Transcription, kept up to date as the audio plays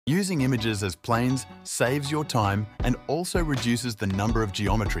Using images as planes saves your time and also reduces the number of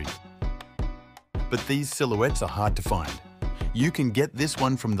geometry. But these silhouettes are hard to find. You can get this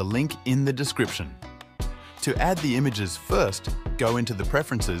one from the link in the description. To add the images first, go into the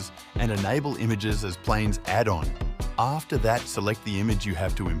Preferences and enable Images as Planes add-on. After that, select the image you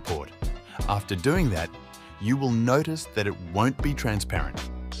have to import. After doing that, you will notice that it won't be transparent.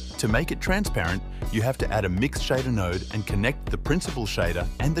 To make it transparent, you have to add a mix shader node and connect the principal shader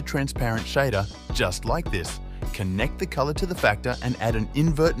and the transparent shader just like this. Connect the color to the factor and add an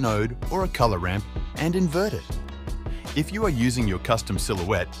invert node or a color ramp and invert it. If you are using your custom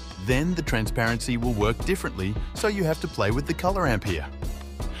silhouette, then the transparency will work differently, so you have to play with the color amp here.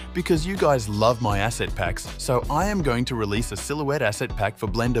 Because you guys love my asset packs, so I am going to release a silhouette asset pack for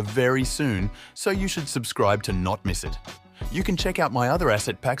Blender very soon, so you should subscribe to not miss it. You can check out my other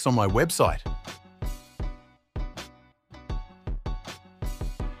asset packs on my website.